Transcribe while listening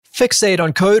Fixate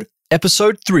on Code,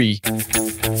 Episode 3.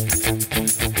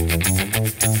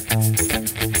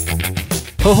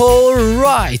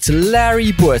 Alright,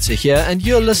 Larry Buerta here, and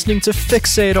you're listening to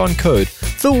Fixate on Code,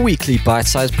 the weekly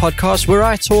bite-sized podcast where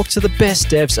I talk to the best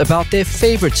devs about their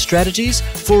favorite strategies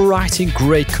for writing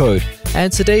great code.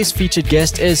 And today's featured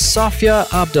guest is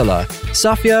Safia Abdullah.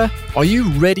 Safia, are you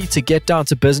ready to get down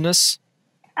to business?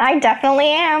 I definitely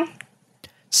am.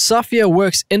 Safia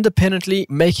works independently,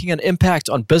 making an impact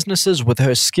on businesses with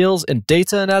her skills in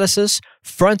data analysis,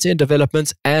 front-end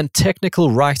development, and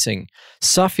technical writing.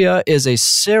 Safia is a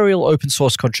serial open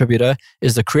source contributor,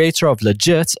 is the creator of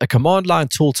Legit, a command line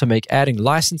tool to make adding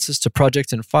licenses to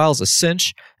projects and files a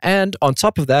cinch, and on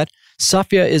top of that,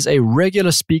 Safia is a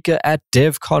regular speaker at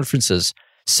dev conferences.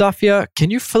 Safia,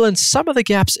 can you fill in some of the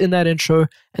gaps in that intro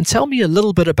and tell me a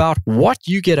little bit about what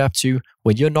you get up to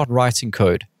when you're not writing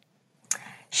code?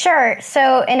 Sure.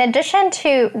 So in addition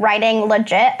to writing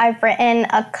Legit, I've written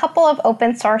a couple of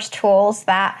open source tools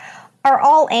that are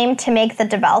all aimed to make the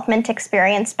development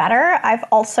experience better. I've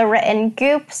also written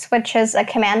Goops, which is a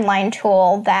command line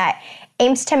tool that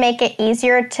aims to make it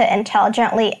easier to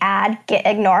intelligently add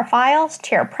git-ignore files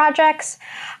to your projects.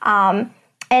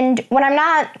 And when I'm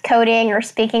not coding or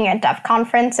speaking at dev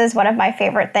conferences, one of my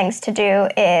favorite things to do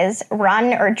is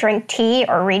run or drink tea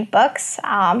or read books.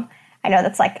 I know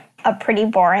that's like a pretty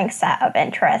boring set of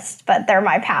interests, but they're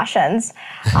my passions.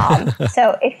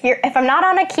 So if I'm not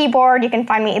on a keyboard, you can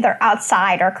find me either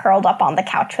outside or curled up on the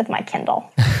couch with my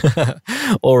Kindle.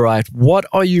 All right. What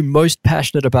are you most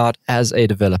passionate about as a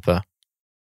developer?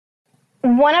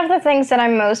 One of the things that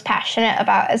I'm most passionate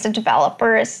about as a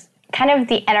developer is kind of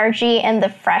the energy and the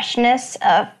freshness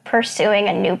of pursuing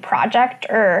a new project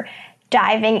or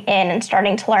diving in and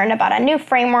starting to learn about a new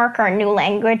framework or a new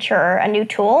language or a new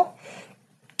tool.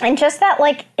 And just that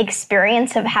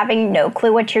experience of having no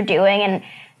clue what you're doing and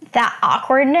that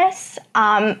awkwardness,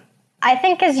 I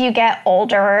think as you get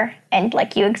older and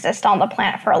you exist on the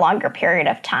planet for a longer period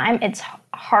of time, it's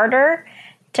harder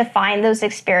to find those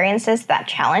experiences that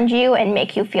challenge you and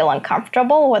make you feel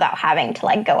uncomfortable without having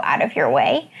to go out of your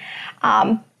way.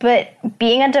 But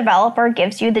being a developer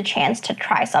gives you the chance to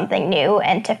try something new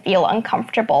and to feel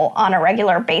uncomfortable on a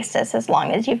regular basis as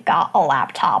long as you've got a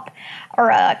laptop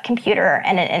or a computer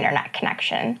and an internet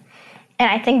connection. And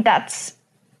I think that's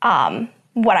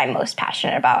what I'm most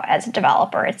passionate about as a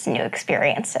developer. It's new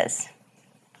experiences.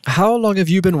 How long have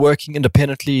you been working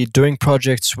independently, doing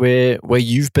projects where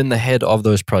you've been the head of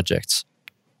those projects?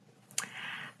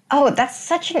 Oh, that's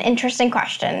such an interesting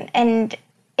question. And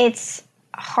it's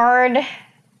hard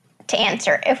to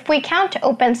answer. If we count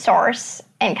open source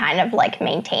and kind of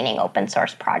maintaining open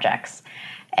source projects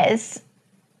as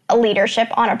a leadership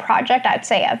on a project, I'd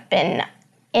say I've been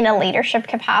in a leadership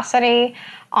capacity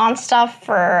on stuff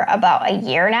for about a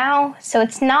year now. So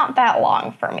it's not that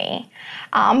long for me.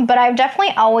 But I've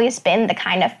definitely always been the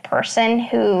kind of person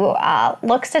who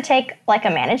looks to take a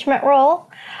management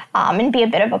role and be a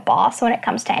bit of a boss when it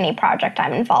comes to any project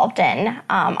I'm involved in.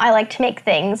 I like to make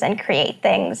things and create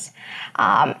things.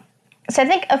 So I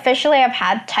think officially I've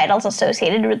had titles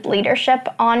associated with leadership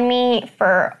on me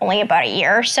for only about a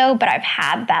year or so, but I've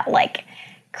had that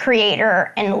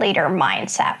creator and leader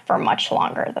mindset for much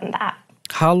longer than that.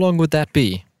 How long would that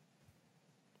be?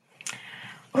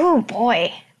 Oh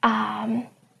boy.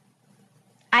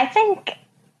 I think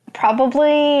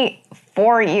probably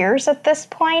 4 years at this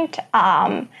point.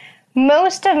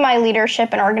 Most of my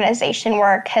leadership and organization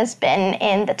work has been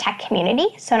in the tech community,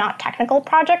 so not technical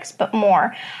projects, but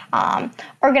more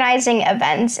organizing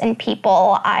events and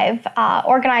people. I've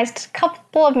organized a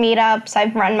couple of meetups.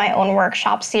 I've run my own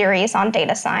workshop series on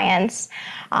data science.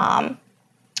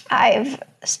 I've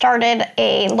started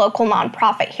a local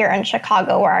nonprofit here in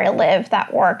Chicago where I live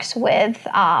that works with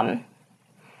high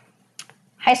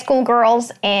school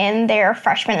girls in their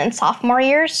freshman and sophomore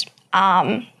years.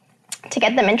 To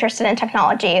get them interested in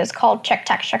technology. It was called Chick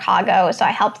Tech Chicago, so I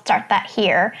helped start that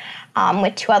here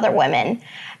with 2 other women.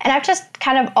 And I've just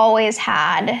kind of always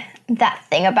had that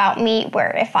thing about me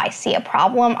where if I see a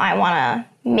problem, I want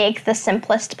to make the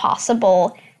simplest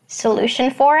possible solution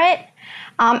for it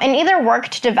and either work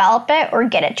to develop it or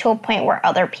get it to a point where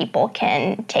other people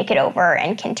can take it over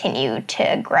and continue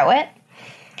to grow it.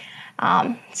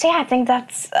 So yeah, I think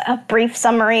that's a brief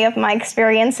summary of my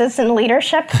experiences in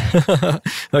leadership.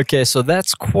 Okay, so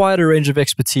that's quite a range of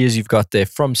expertise you've got there,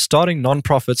 from starting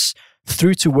nonprofits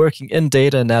through to working in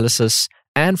data analysis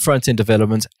and front-end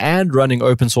development and running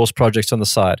open source projects on the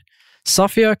side.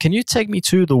 Safia, can you take me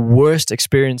to the worst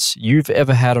experience you've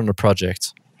ever had on a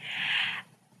project?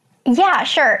 Yeah,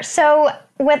 sure. So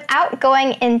without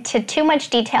going into too much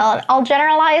detail, I'll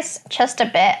generalize just a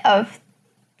bit of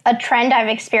a trend I've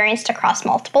experienced across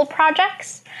multiple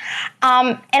projects.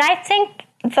 And I think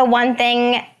the one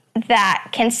thing that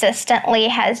consistently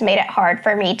has made it hard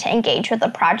for me to engage with a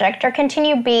project or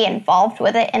continue to be involved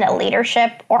with it in a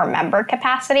leadership or member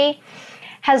capacity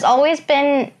has always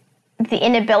been the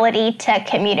inability to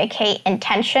communicate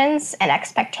intentions and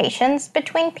expectations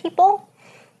between people.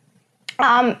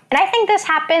 And I think this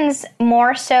happens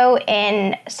more so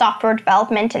in software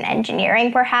development and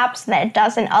engineering, perhaps, than it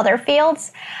does in other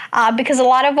fields, because a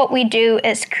lot of what we do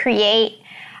is create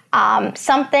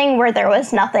something where there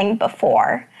was nothing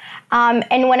before.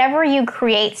 And whenever you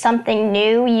create something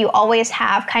new, you always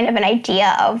have kind of an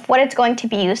idea of what it's going to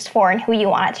be used for and who you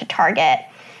want it to target,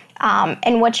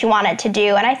 and what you want it to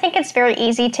do. And I think it's very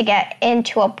easy to get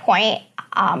into a point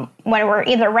when we're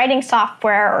either writing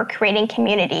software or creating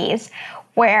communities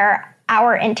where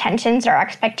our intentions or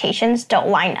expectations don't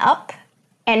line up.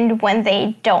 And when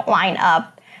they don't line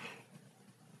up,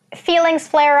 feelings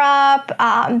flare up.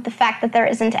 The fact that there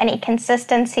isn't any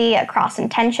consistency across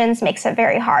intentions makes it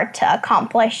very hard to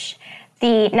accomplish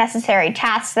the necessary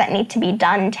tasks that need to be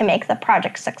done to make the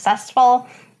project successful.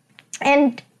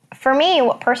 And for me,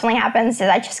 what personally happens is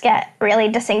I just get really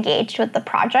disengaged with the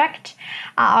project.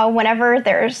 Whenever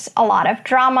there's a lot of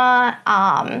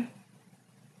drama,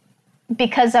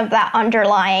 because of that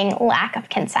underlying lack of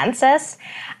consensus,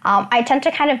 I tend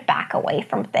to kind of back away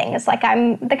from things. Like,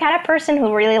 I'm the kind of person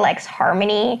who really likes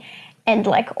harmony and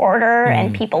like order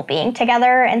and people being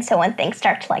together. And so when things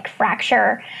start to like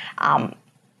fracture,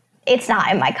 it's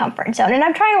not in my comfort zone. And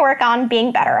I'm trying to work on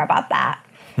being better about that.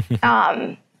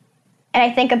 And I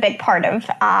think a big part of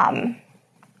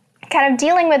kind of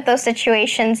dealing with those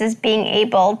situations is being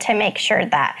able to make sure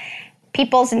that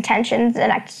people's intentions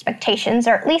and expectations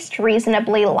are at least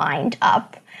reasonably lined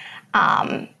up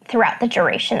throughout the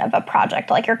duration of a project.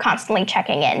 Like, you're constantly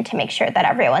checking in to make sure that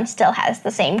everyone still has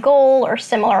the same goal or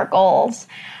similar goals,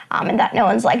 and that no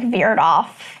one's like veered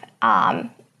off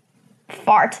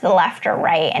far to the left or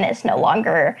right and is no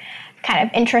longer kind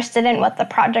of interested in what the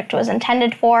project was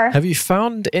intended for. Have you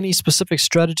found any specific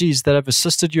strategies that have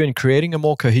assisted you in creating a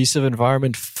more cohesive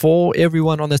environment for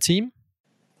everyone on the team?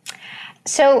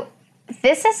 So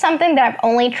this is something that I've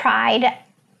only tried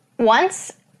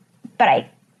once, but I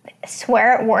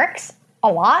swear it works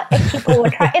a lot if people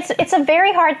would try. It's a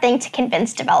very hard thing to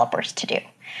convince developers to do.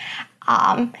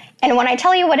 And when I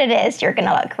tell you what it is, you're going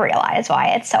to like realize why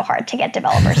it's so hard to get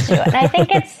developers to do it. And I think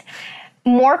it's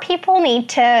more people need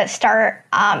to start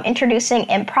introducing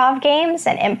improv games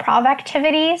and improv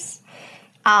activities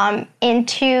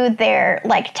into their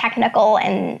like technical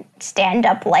and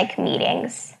stand-up like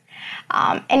meetings.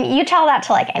 And you tell that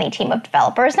to like any team of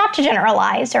developers, not to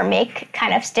generalize or make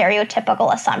kind of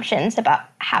stereotypical assumptions about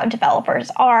how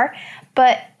developers are,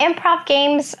 but improv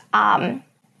games,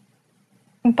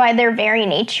 by their very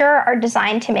nature, are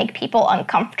designed to make people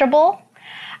uncomfortable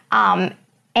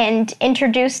and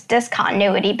introduce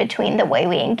discontinuity between the way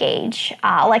we engage.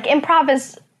 Like, improv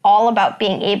is all about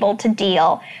being able to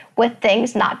deal with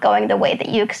things not going the way that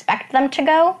you expect them to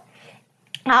go,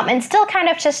 and still kind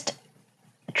of just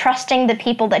trusting the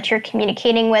people that you're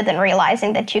communicating with and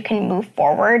realizing that you can move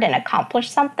forward and accomplish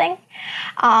something.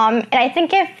 And I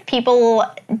think if people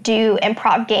do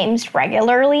improv games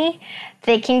regularly,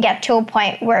 they can get to a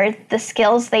point where the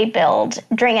skills they build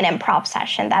during an improv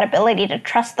session, that ability to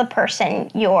trust the person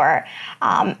you're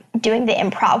doing the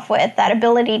improv with, that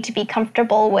ability to be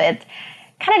comfortable with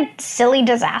kind of silly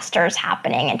disasters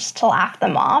happening and just to laugh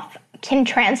them off, can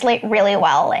translate really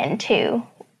well into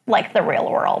like the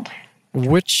real world.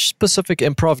 Which specific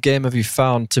improv game have you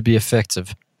found to be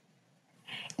effective?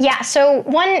 Yeah, so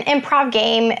one improv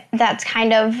game that's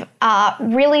kind of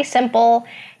really simple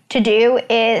to do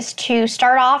is to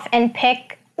start off and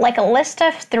pick like a list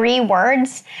of 3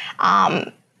 words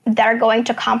that are going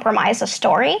to compromise a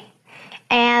story.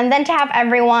 And then to have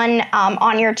everyone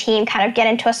on your team kind of get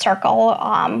into a circle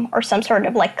or some sort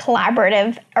of like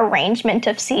collaborative arrangement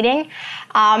of seating,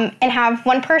 and have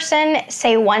one person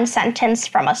say one sentence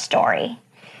from a story.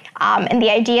 And the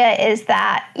idea is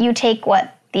that you take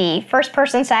what the first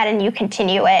person said and you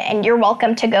continue it, and you're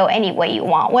welcome to go any way you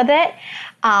want with it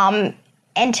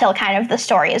until kind of the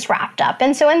story is wrapped up.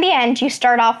 And so in the end, you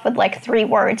start off with like 3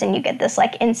 words and you get this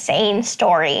like insane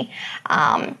story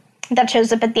that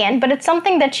shows up at the end, but it's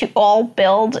something that you all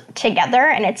build together,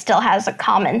 and it still has a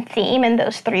common theme in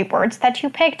those 3 words that you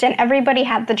picked, and everybody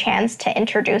had the chance to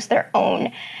introduce their own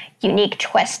unique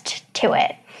twist to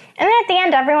it. And then at the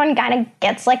end, everyone kind of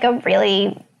gets like a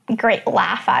really great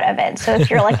laugh out of it. So if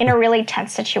you're like in a really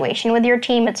tense situation with your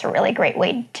team, it's a really great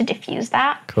way to diffuse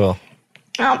that. Cool.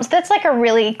 So that's like a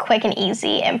really quick and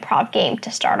easy improv game to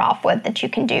start off with that you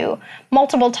can do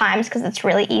multiple times because it's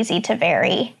really easy to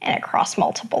vary and across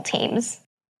multiple teams.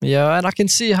 Yeah, and I can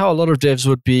see how a lot of devs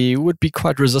would be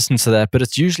quite resistant to that, but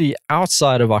it's usually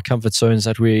outside of our comfort zones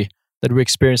that we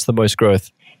experience the most growth.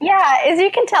 Yeah, as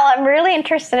you can tell, I'm really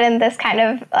interested in this kind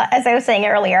of, as I was saying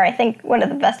earlier, I think one of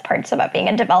the best parts about being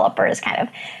a developer is kind of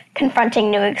confronting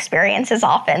new experiences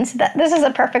often. So that this is a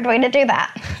perfect way to do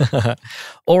that.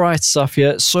 All right,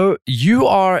 Safia. So you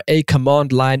are a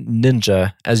command line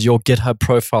ninja, as your GitHub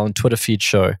profile and Twitter feed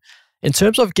show. In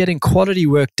terms of getting quality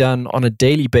work done on a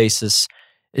daily basis,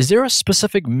 is there a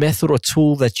specific method or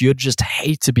tool that you'd just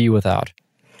hate to be without?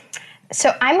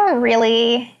 So I'm a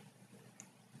really,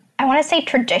 I want to say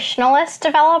traditionalist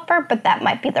developer, but that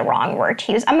might be the wrong word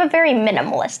to use. I'm a very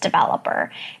minimalist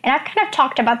developer. And I've kind of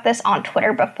talked about this on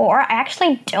Twitter before. I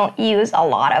actually don't use a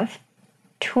lot of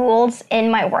tools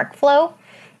in my workflow.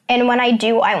 And when I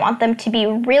do, I want them to be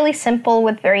really simple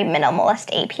with very minimalist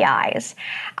APIs.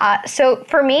 So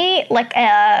for me, like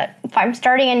if I'm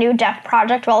starting a new dev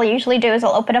project, what I'll usually do is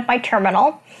I'll open up my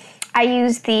terminal. I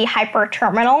use the Hyper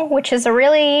Terminal, which is a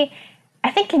really,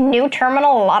 I think, new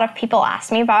terminal. A lot of people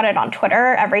ask me about it on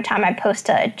Twitter. Every time I post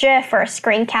a GIF or a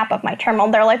screen cap of my terminal,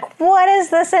 they're like, what is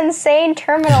this insane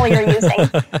terminal you're using?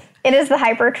 It is the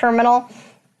Hyper Terminal.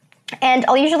 And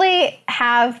I'll usually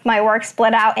have my work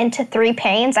split out into 3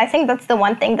 panes. I think that's the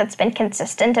one thing that's been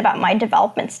consistent about my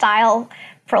development style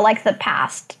for like the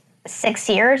past 6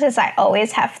 years is I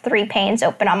always have 3 panes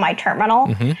open on my terminal.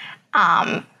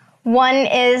 Mm-hmm. One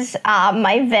is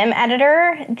my Vim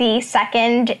editor. The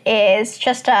second is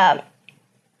just a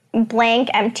blank,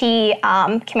 empty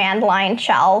command line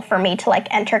shell for me to like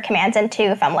enter commands into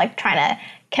if I'm like trying to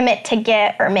commit to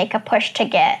Git or make a push to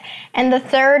Git. And the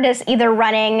third is either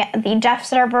running the dev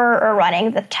server or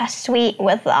running the test suite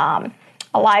with a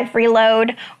live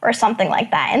reload or something like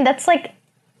that. And that's like,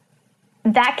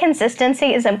 that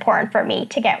consistency is important for me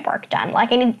to get work done.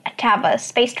 Like I need to have a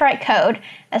space to write code,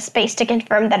 a space to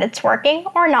confirm that it's working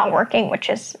or not working, which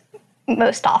is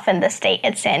most often the state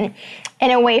it's in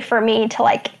a way for me to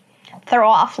like throw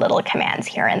off little commands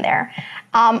here and there.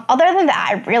 Other than that,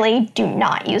 I really do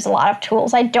not use a lot of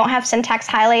tools. I don't have syntax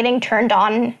highlighting turned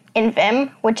on in Vim,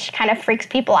 which kind of freaks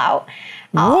people out.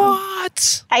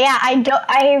 What? Yeah,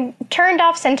 I turned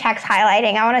off syntax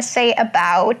highlighting, I want to say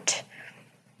about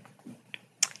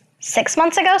 6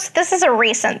 months ago. So this is a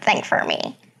recent thing for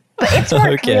me. But it's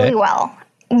worked really well.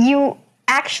 You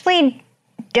actually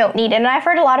don't need it. And I've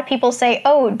heard a lot of people say,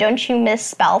 oh, don't you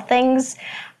misspell things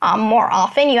more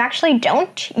often? You actually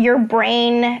don't. Your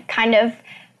brain kind of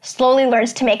slowly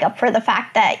learns to make up for the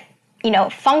fact that, you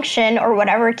know, function or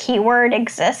whatever keyword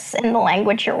exists in the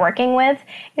language you're working with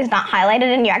is not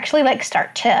highlighted, and you actually like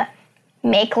start to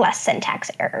make less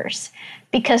syntax errors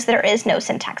because there is no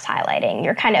syntax highlighting.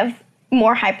 You're kind of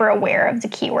more hyper aware of the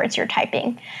keywords you're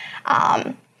typing.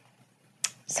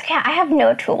 So yeah, I have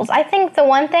no tools. I think the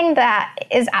one thing that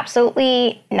is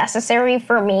absolutely necessary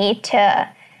for me to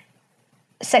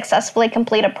successfully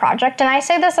complete a project, and I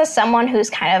say this as someone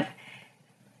who's kind of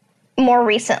more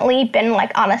recently been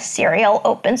like on a serial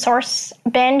open source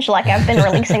binge, like I've been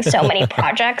releasing so many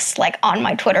projects like on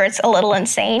my Twitter, it's a little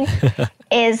insane,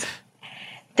 is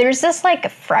there's this like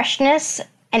freshness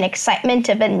and excitement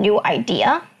of a new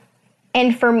idea.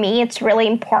 And for me, it's really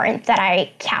important that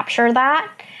I capture that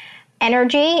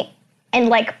energy and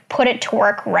like put it to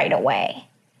work right away.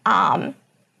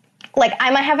 Like I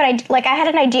might have an idea, like I had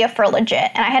an idea for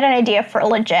Legit, and I had an idea for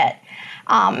Legit.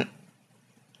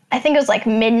 I think it was like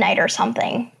midnight or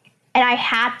something, and I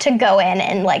had to go in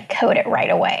and like code it right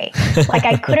away. Like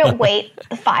I couldn't wait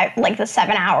the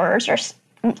 7 hours or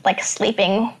like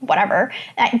sleeping, whatever.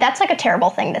 That's like a terrible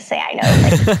thing to say, I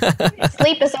know. Like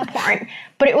sleep is important,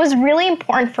 but it was really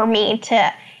important for me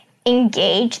to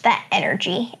engage that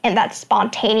energy and that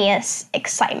spontaneous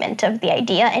excitement of the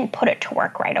idea and put it to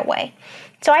work right away.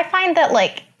 So I find that,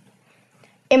 like,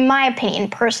 in my opinion,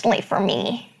 personally for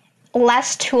me,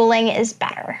 less tooling is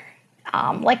better.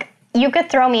 Like, you could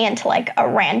throw me into, like, a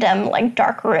random, like,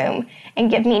 dark room and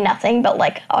give me nothing but,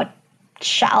 like, a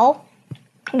shell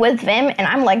with Vim, and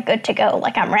I'm, like, good to go.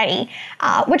 Like, I'm ready,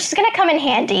 which is going to come in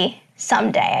handy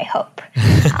someday, I hope.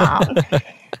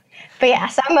 But yeah,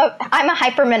 so I'm a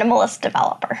hyper minimalist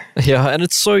developer. Yeah, and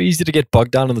it's so easy to get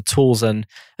bogged down in the tools and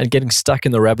getting stuck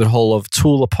in the rabbit hole of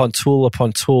tool upon tool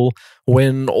upon tool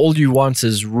when all you want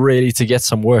is really to get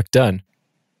some work done.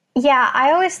 Yeah,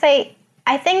 I always say,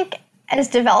 I think as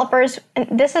developers, and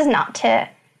this is not to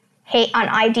hate on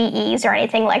IDEs or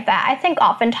anything like that. I think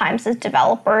oftentimes as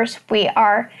developers, we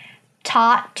are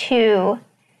taught to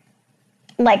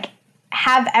like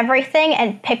have everything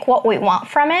and pick what we want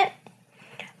from it.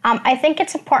 I think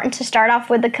it's important to start off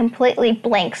with a completely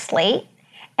blank slate.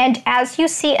 And as you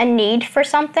see a need for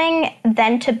something,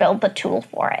 then to build the tool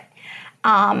for it.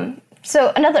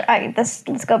 So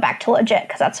let's go back to Legit,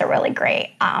 because that's a really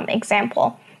great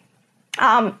example.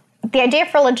 The idea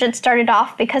for Legit started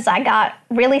off because I got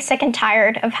really sick and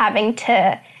tired of having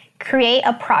to create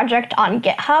a project on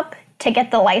GitHub to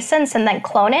get the license and then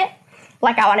clone it.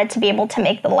 Like, I wanted to be able to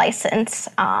make the license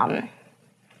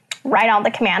right on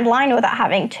the command line without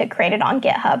having to create it on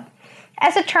GitHub.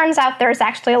 As it turns out, there's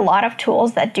actually a lot of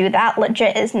tools that do that.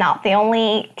 Legit is not the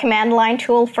only command line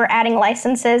tool for adding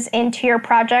licenses into your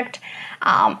project.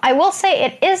 I will say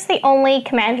it is the only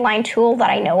command line tool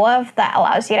that I know of that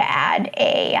allows you to add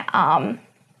a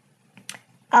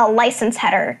license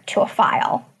header to a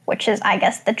file, which is, I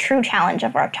guess, the true challenge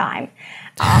of our time.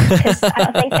 Because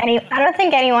I don't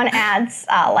think anyone adds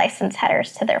license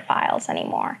headers to their files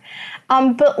anymore.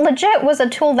 But Legit was a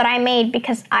tool that I made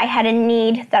because I had a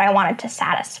need that I wanted to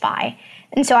satisfy.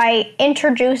 And so I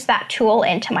introduced that tool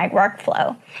into my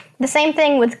workflow. The same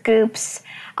thing with Goops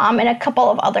and a couple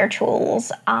of other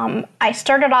tools. I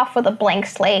started off with a blank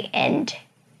slate and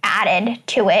added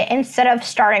to it instead of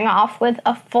starting off with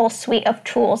a full suite of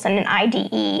tools in an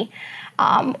IDE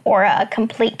or a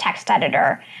complete text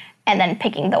editor and then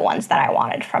picking the ones that I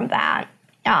wanted from that.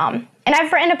 And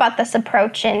I've written about this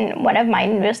approach in one of my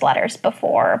newsletters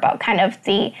before, about kind of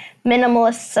the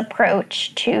minimalist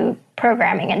approach to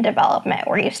programming and development,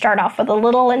 where you start off with a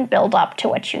little and build up to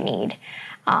what you need,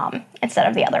 instead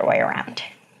of the other way around.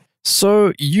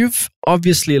 So you've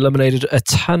obviously eliminated a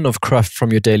ton of cruft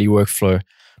from your daily workflow,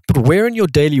 but where in your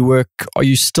daily work are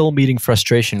you still meeting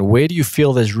frustration? Where do you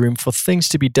feel there's room for things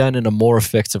to be done in a more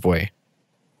effective way?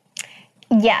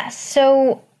 Yes,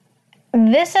 so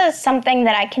this is something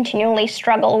that I continually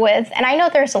struggle with, and I know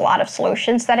there's a lot of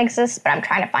solutions that exist, but I'm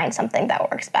trying to find something that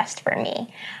works best for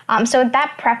me. So with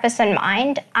that preface in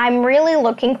mind, I'm really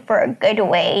looking for a good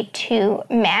way to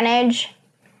manage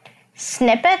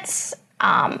snippets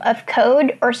of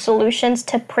code or solutions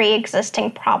to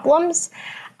pre-existing problems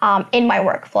in my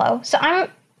workflow. So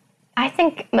I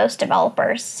think most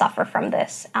developers suffer from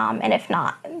this, and if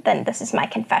not, then this is my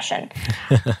confession.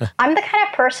 I'm the kind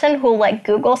of person who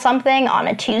Google something on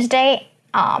a Tuesday,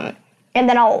 and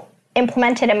then I'll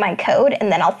implement it in my code,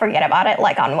 and then I'll forget about it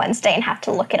on Wednesday and have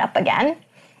to look it up again.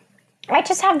 I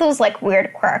just have those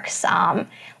weird quirks.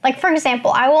 For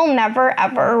example, I will never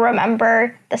ever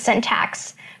remember the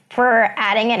syntax for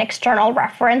adding an external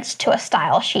reference to a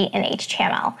style sheet in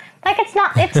HTML. It's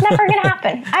never going to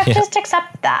happen. I've just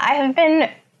accepted that. I have been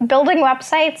building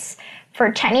websites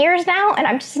for 10 years now, and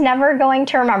I'm just never going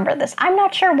to remember this. I'm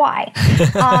not sure why.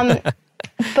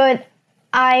 But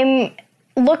I'm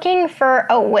looking for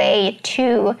a way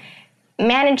to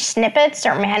manage snippets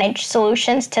or manage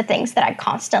solutions to things that I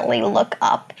constantly look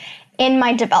up in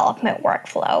my development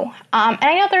workflow. And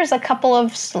I know there's a couple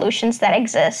of solutions that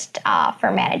exist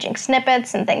for managing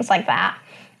snippets and things like that,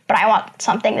 but I want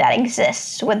something that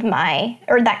exists with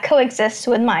that coexists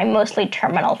with my mostly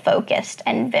terminal-focused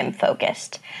and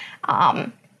Vim-focused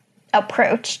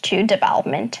approach to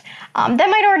development. That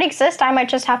might already exist. I might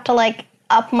just have to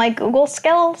up my Google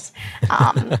skills.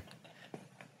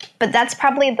 But that's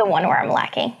probably the one where I'm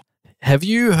lacking. Have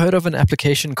you heard of an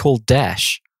application called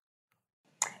Dash?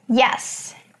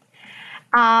 Yes.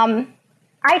 I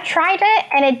tried it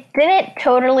and it didn't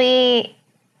totally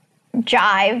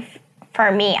jive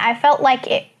for me. I felt like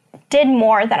it did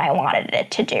more than I wanted it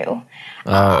to do.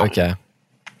 Okay.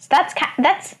 So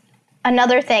that's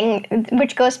another thing,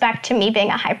 which goes back to me being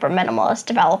a hyper minimalist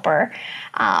developer.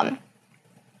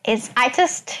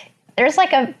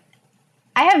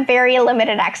 I have very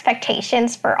limited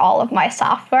expectations for all of my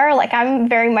software. I'm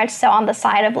very much so on the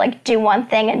side of do one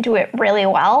thing and do it really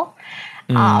well.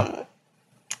 And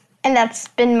that's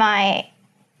been my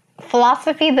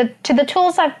philosophy to the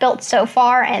tools I've built so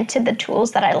far and to the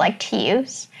tools that I like to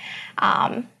use.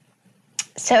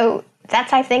 So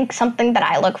that's, I think, something that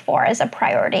I look for as a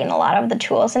priority in a lot of the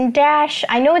tools. And Dash,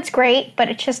 I know it's great, but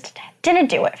it just didn't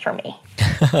do it for me.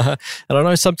 And I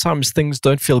know sometimes things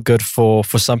don't feel good for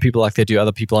some people like they do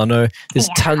other people. I know there's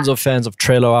tons of fans of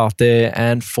Trello out there,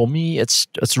 and for me, it's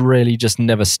really just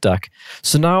never stuck.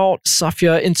 So now,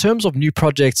 Safia, in terms of new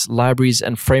projects, libraries,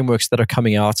 and frameworks that are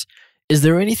coming out, is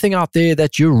there anything out there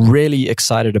that you're really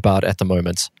excited about at the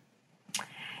moment?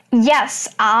 Yes.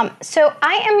 So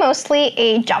I am mostly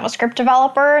a JavaScript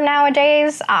developer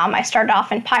nowadays. I started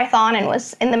off in Python and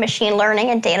was in the machine learning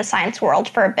and data science world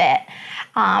for a bit.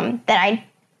 Then I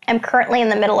am currently in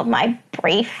the middle of my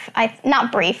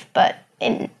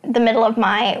in the middle of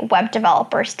my web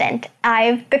developer stint.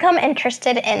 I've become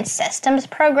interested in systems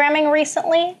programming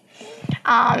recently.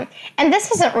 And this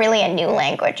isn't really a new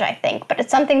language, I think, but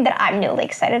it's something that I'm newly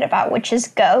excited about, which is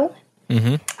Go.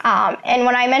 Mm-hmm. And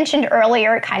when I mentioned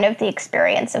earlier kind of the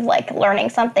experience of like learning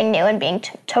something new and being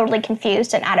totally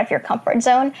confused and out of your comfort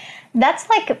zone, that's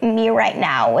like me right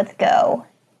now with Go.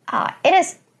 It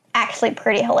is actually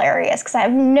pretty hilarious because I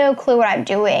have no clue what I'm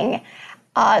doing.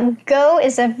 Go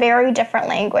is a very different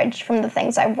language from the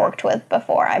things I've worked with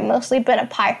before. I've mostly been a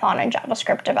Python and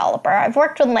JavaScript developer. I've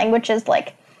worked with languages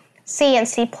like C and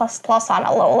C++ on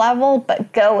a low level,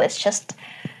 but Go is just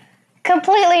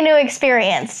completely new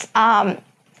experience. But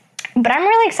I'm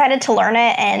really excited to learn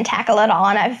it and tackle it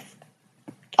on. I've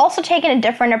also taken a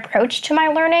different approach to my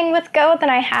learning with Go than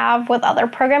I have with other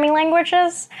programming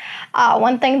languages.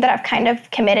 One thing that I've kind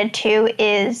of committed to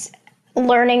is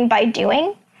learning by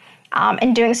doing,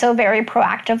 and doing so very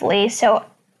proactively. So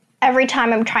every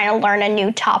time I'm trying to learn a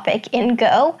new topic in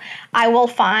Go, I will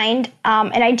find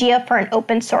an idea for an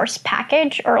open source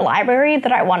package or library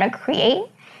that I want to create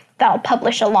that I'll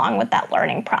publish along with that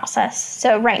learning process.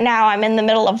 So right now I'm in the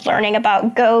middle of learning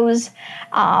about Go's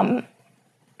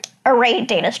array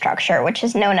data structure, which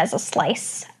is known as a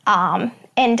slice.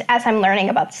 And as I'm learning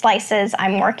about slices,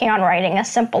 I'm working on writing a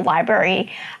simple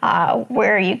library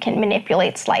where you can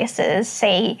manipulate slices,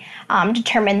 say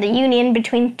determine the union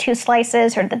between two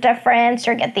slices or the difference,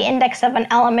 or get the index of an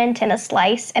element in a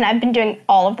slice. And I've been doing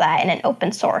all of that in an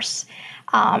open source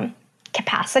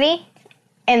capacity.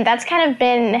 And that's kind of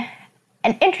been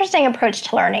an interesting approach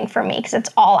to learning for me because it's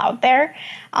all out there.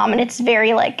 And it's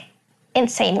very like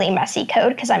insanely messy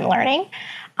code because I'm learning.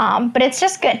 But it's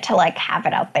just good to like have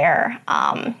it out there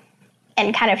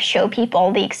and kind of show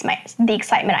people the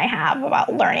excitement I have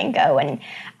about learning Go and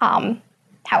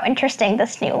how interesting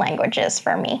this new language is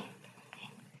for me.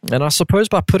 And I suppose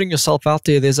by putting yourself out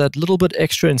there, there's a little bit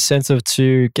extra incentive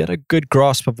to get a good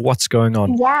grasp of what's going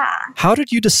on. Yeah. How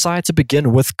did you decide to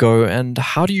begin with Go, and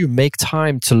how do you make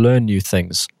time to learn new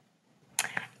things?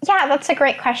 Yeah, that's a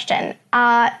great question.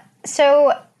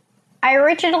 So I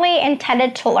originally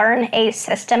intended to learn a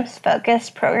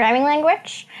systems-focused programming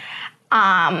language.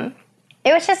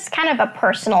 It was just kind of a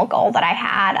personal goal that I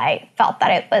had. I felt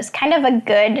that it was kind of a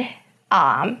good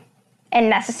and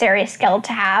necessary skill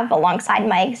to have alongside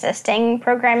my existing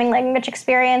programming language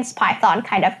experience. Python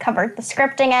kind of covered the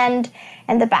scripting end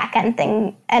and the back-end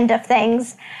end of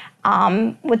things.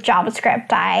 With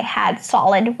JavaScript, I had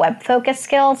solid web-focused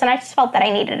skills, and I just felt that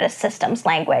I needed a systems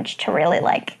language to really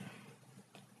like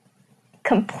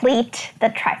complete the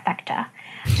trifecta.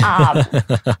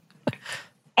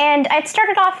 And I'd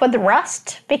started off with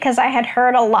Rust because I had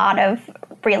heard a lot of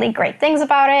really great things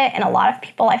about it, and a lot of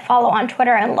people I follow on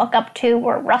Twitter and look up to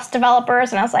were Rust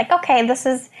developers, and I was like, okay, this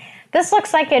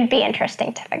looks like it'd be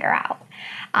interesting to figure out.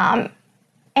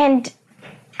 And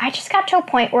I just got to a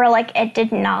point where like it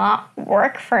did not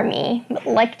work for me.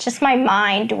 Like just my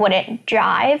mind wouldn't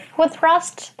jive with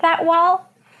Rust that well.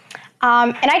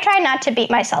 And I tried not to beat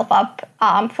myself up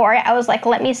for it. I was like,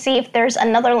 let me see if there's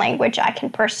another language I can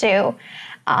pursue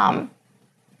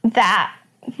that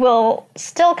will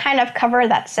still kind of cover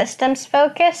that systems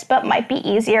focus, but might be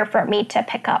easier for me to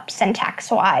pick up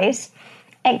syntax-wise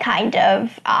and kind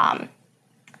of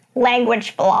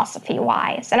language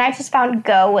philosophy-wise. And I just found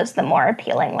Go was the more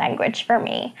appealing language for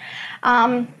me.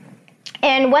 And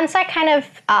once I kind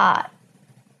of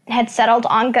had settled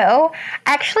on Go,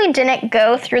 I actually didn't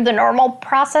go through the normal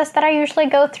process that I usually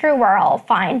go through where I'll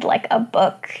find like a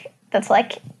book that's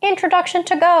like Introduction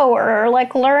to Go or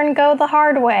like Learn Go the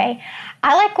Hard Way.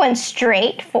 I like went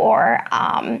straight for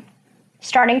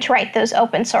starting to write those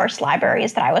open source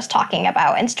libraries that I was talking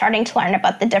about and starting to learn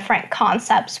about the different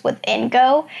concepts within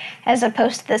Go as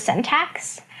opposed to the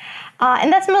syntax.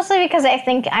 And that's mostly because I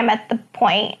think I'm at the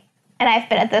point, and I've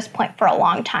been at this point for a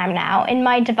long time now, in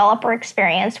my developer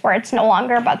experience where it's no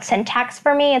longer about syntax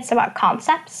for me, it's about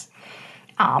concepts.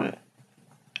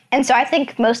 And so I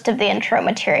think most of the intro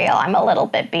material I'm a little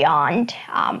bit beyond.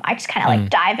 I just kind of like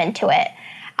dive into it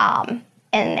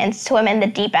and swim in the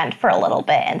deep end for a little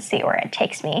bit and see where it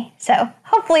takes me. So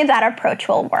hopefully that approach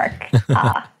will work.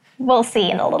 We'll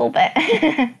see in a little bit.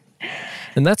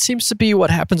 And that seems to be what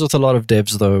happens with a lot of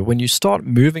devs, though. When you start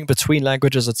moving between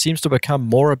languages, it seems to become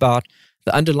more about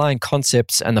the underlying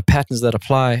concepts and the patterns that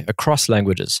apply across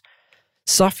languages.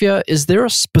 Safia, is there a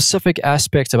specific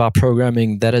aspect about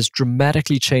programming that has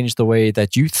dramatically changed the way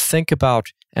that you think about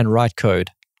and write code?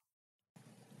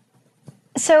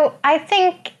 So I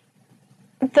think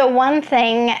the one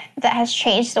thing that has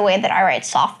changed the way that I write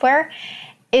software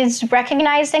is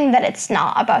recognizing that it's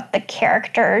not about the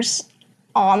characters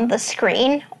on the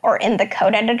screen or in the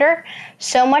code editor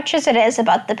so much as it is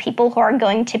about the people who are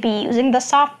going to be using the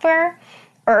software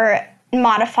or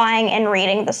modifying and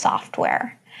reading the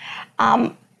software.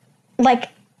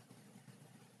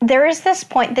 There is this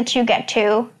point that you get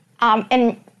to,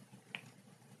 and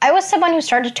I was someone who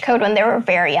started to code when they were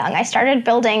very young. I started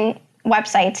building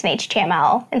websites in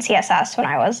HTML and CSS when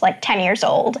I was 10 years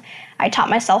old. I taught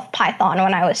myself Python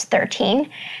when I was 13.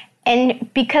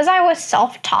 And because I was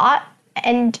self-taught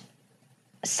in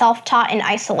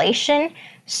isolation,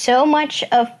 so much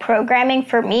of programming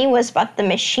for me was about the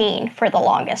machine for the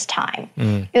longest time.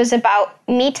 It was about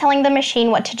me telling the machine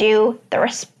what to do,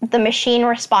 the machine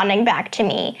responding back to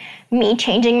me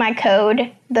changing my code,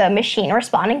 the machine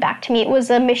responding back to me. It was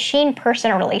a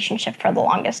machine-person relationship for the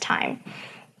longest time.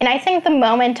 And I think the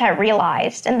moment I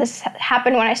realized, and this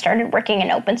happened when I started working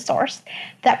in open source,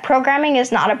 that programming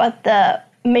is not about the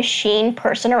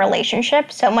machine-person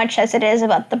relationship so much as it is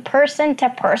about the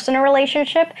person-to-person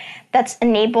relationship that's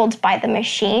enabled by the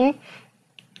machine,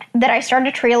 that I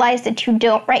started to realize that you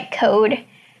don't write code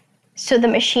so the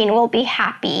machine will be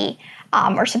happy,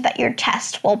 or so that your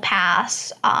test will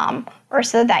pass, or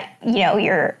so that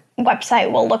your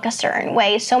website will look a certain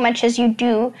way, so much as you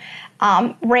do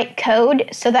write code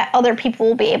so that other people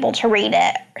will be able to read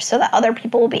it, so that other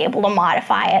people will be able to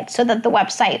modify it, so that the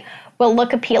website will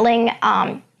look appealing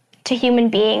to human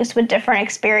beings with different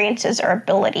experiences or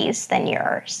abilities than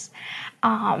yours.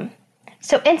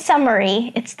 So in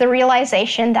summary, it's the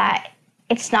realization that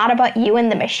it's not about you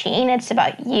and the machine, it's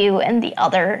about you and the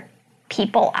other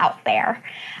people out there.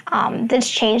 That's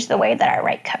changed the way that I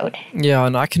write code. Yeah,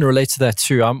 and I can relate to that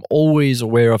too. I'm always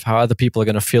aware of how other people are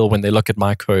going to feel when they look at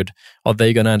my code. Are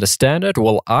they going to understand it?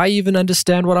 Will I even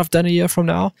understand what I've done a year from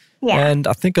now? Yeah. And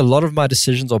I think a lot of my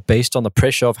decisions are based on the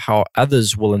pressure of how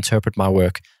others will interpret my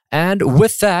work. And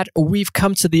with that, we've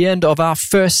come to the end of our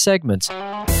first segment.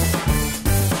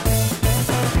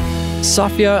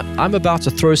 Safia, I'm about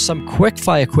to throw some quick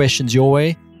fire questions your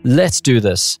way. Let's do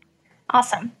this.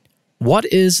 Awesome. What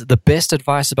is the best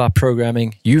advice about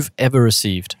programming you've ever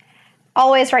received?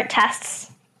 Always write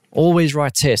tests. Always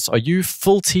write tests. Are you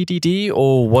full TDD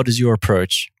or what is your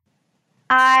approach?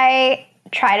 I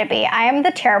try to be. I am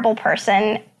the terrible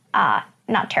person.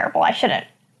 Not terrible. I shouldn't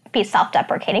be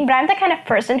self-deprecating, but I'm the kind of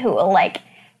person who will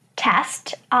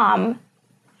test in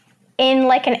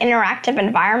an interactive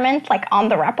environment, on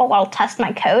the REPL. I'll test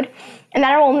my code, and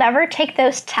then I will never take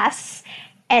those tests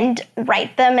and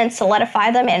write them and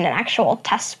solidify them in an actual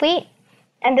test suite.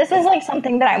 And this is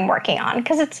something that I'm working on,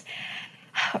 because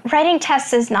writing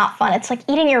tests is not fun. It's like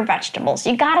eating your vegetables.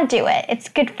 You gotta do it. It's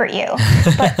good for you.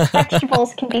 But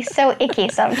vegetables can be so icky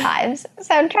sometimes.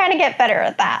 So I'm trying to get better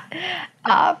at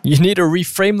that. You need to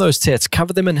reframe those tests.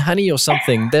 Cover them in honey or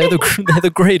something. They're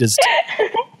the greatest.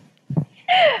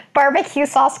 Barbecue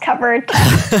sauce covered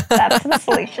test. That's the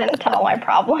solution to all my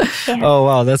problems. Yeah. Oh,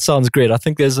 wow. That sounds great. I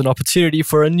think there's an opportunity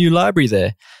for a new library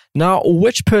there. Now,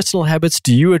 which personal habits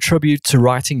do you attribute to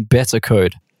writing better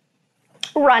code?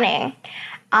 Running.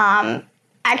 I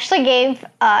actually gave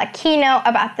a keynote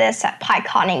about this at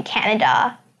PyCon in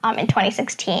Canada in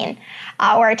 2016,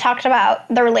 where I talked about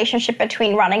the relationship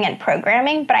between running and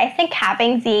programming. But I think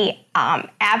having the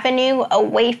avenue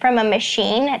away from a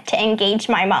machine to engage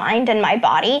my mind and my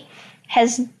body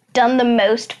has done the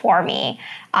most for me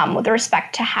with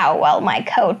respect to how well my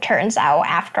code turns out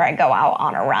after I go out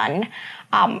on a run,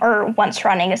 or once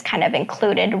running is kind of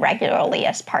included regularly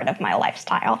as part of my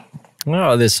lifestyle.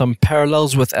 Oh, there's some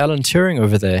parallels with Alan Turing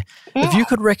over there. Yeah. If you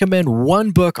could recommend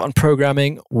one book on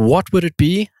programming, what would it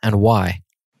be and why?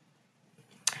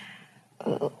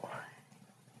 Ooh.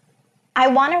 I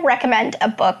want to recommend a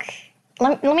book.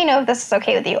 Let me know if this is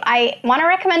okay with you. I want to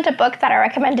recommend a book that I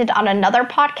recommended on another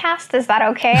podcast. Is that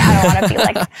okay? I don't want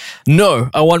to be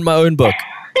No, I want my own book.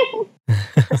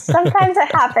 Sometimes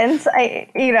it happens.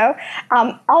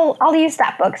 I'll use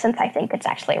that book since I think it's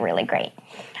actually really great.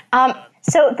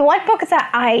 So the one book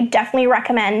that I definitely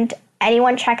recommend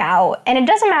anyone check out, and it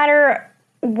doesn't matter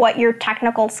what your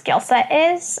technical skill set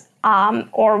is,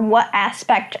 or what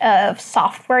aspect of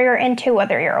software you're into,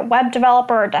 whether you're a web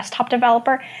developer or desktop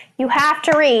developer, you have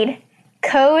to read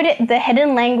Code, the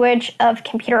Hidden Language of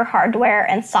Computer Hardware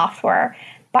and Software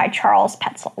by Charles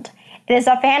Petzold. It is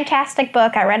a fantastic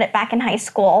book. I read it back in high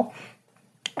school.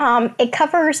 It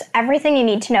covers everything you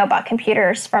need to know about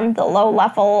computers, from the low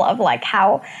level of like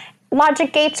how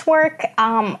logic gates work,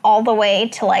 all the way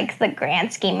to like the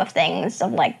grand scheme of things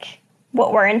of like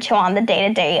what we're into on the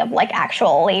day-to-day of like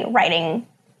actually writing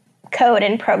code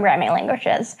and programming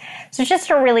languages. So it's just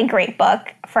a really great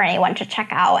book for anyone to check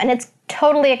out, and it's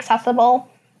totally accessible.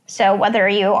 So whether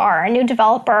you are a new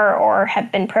developer or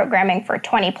have been programming for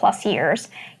 20 plus years,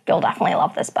 you'll definitely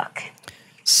love this book.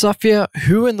 Safia,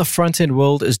 who in the front-end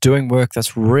world is doing work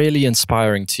that's really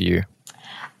inspiring to you?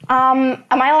 Am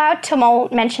I allowed to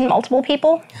mention multiple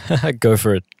people? Go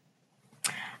for it.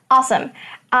 Awesome.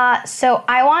 So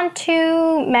I want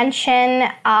to mention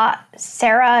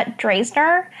Sarah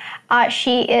Drazner.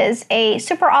 She is a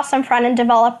super awesome front-end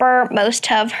developer. Most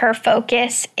of her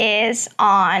focus is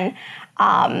on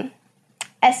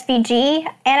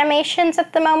SVG animations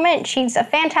at the moment. She's a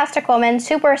fantastic woman,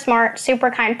 super smart, super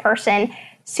kind person,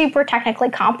 super technically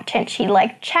competent. She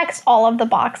like checks all of the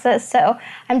boxes, so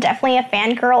I'm definitely a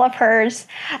fangirl of hers.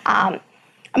 I'm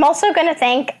also going to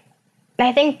thank,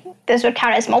 I think this would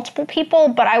count as multiple people,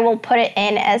 but I will put it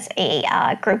in as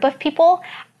a group of people.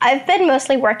 I've been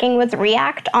mostly working with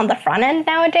React on the front end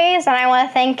nowadays, and I want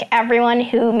to thank everyone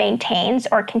who maintains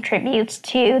or contributes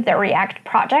to the React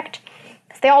project.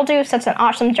 They all do such an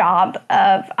awesome job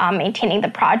of maintaining the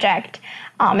project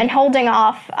and holding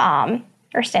off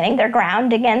or standing their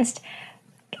ground against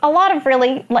a lot of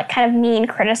really like kind of mean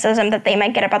criticism that they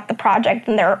might get about the project,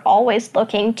 and they're always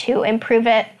looking to improve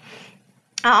it.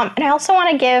 And I also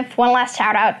want to give one last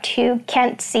shout out to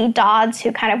Kent C. Dodds,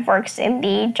 who kind of works in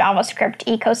the JavaScript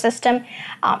ecosystem.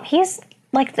 He's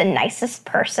like the nicest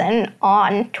person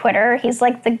on Twitter. He's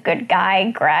like the good guy,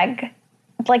 Greg,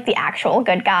 like the actual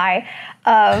good guy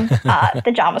of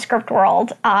the JavaScript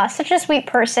world. Such a sweet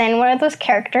person, one of those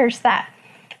characters that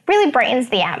really brightens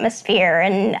the atmosphere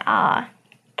and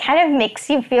kind of makes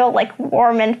you feel like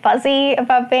warm and fuzzy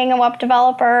about being a web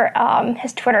developer.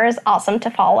 His Twitter is awesome to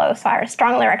follow, so I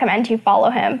strongly recommend you follow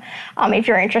him if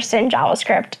you're interested in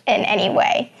JavaScript in any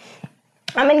way.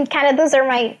 And kind of those are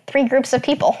my three groups of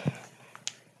people.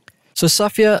 So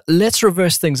Safia, let's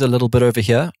reverse things a little bit over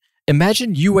here.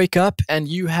 Imagine you wake up and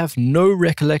you have no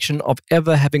recollection of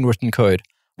ever having written code.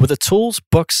 With the tools,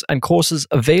 books, and courses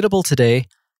available today,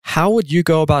 how would you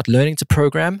go about learning to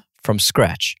program from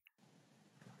scratch?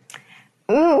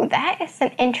 Ooh, that is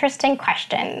an interesting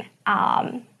question.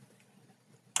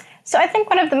 So I think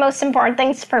one of the most important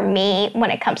things for me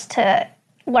when it comes to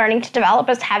learning to develop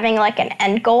is having like an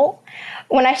end goal.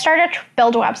 When I started to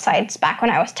build websites back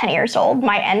when I was 10 years old,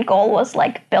 my end goal was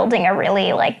like building a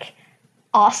really like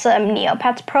awesome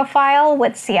Neopets profile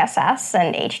with CSS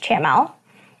and HTML.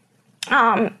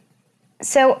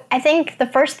 So I think the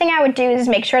first thing I would do is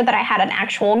make sure that I had an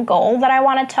actual goal that I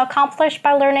wanted to accomplish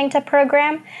by learning to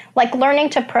program. Like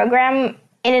learning to program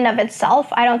in and of itself,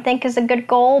 I don't think is a good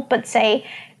goal, but say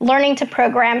learning to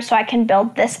program so I can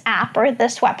build this app or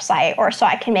this website, or so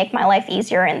I can make my life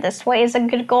easier in this way is a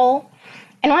good goal.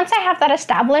 And once I have that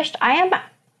established, I am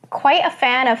quite a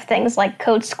fan of things like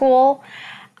Code School,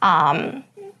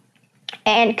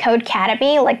 and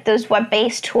Codecademy, like those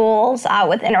web-based tools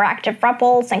with interactive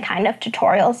REPLs and kind of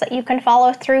tutorials that you can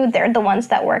follow through. They're the ones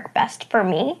that work best for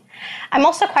me. I'm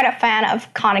also quite a fan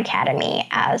of Khan Academy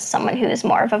as someone who is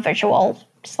more of a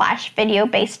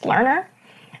visual/video-based learner.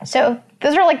 So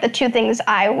those are like the two things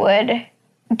I would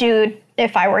do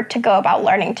if I were to go about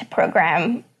learning to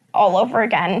program all over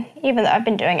again, even though I've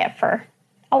been doing it for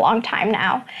a long time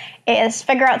now, is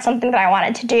figure out something that I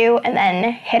wanted to do and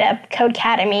then hit up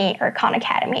Codecademy or Khan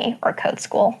Academy or Code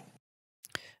School.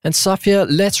 And Safia,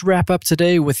 let's wrap up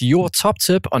today with your top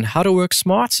tip on how to work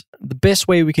smart, the best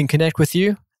way we can connect with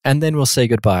you, and then we'll say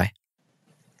goodbye.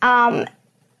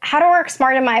 How to work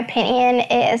smart, in my opinion,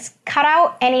 is cut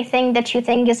out anything that you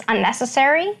think is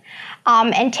unnecessary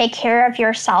and take care of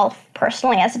yourself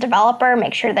personally as a developer.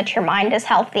 Make sure that your mind is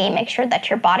healthy. Make sure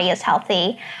that your body is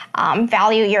healthy.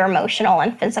 Value your emotional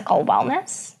and physical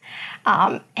wellness.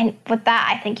 And with that,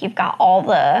 I think you've got all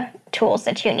the tools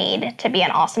that you need to be an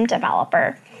awesome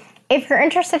developer. If you're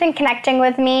interested in connecting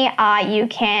with me, you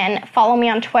can follow me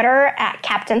on Twitter at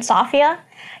Captain Safia.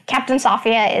 Captain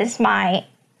Safia is my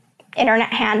internet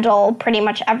handle pretty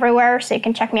much everywhere, so you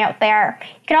can check me out there.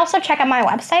 You can also check out my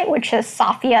website, which is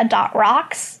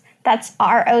safia.rocks. That's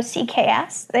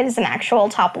ROCKS. It is an actual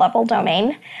top-level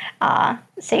domain,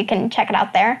 so you can check it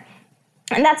out there.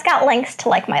 And that's got links to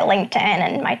like my LinkedIn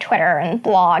and my Twitter and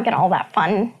blog and all that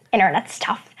fun internet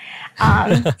stuff.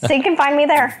 So you can find me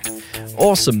there.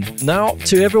 Awesome. Now,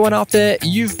 to everyone out there,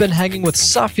 you've been hanging with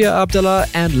Safia Abdallah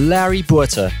and Larry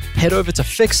Buerta, head over to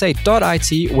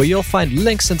fixate.it where you'll find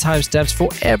links and timestamps for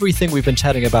everything we've been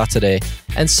chatting about today.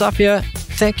 And Safia,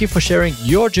 thank you for sharing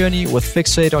your journey with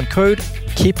Fixate on Code.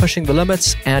 Keep pushing the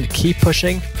limits and keep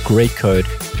pushing great code.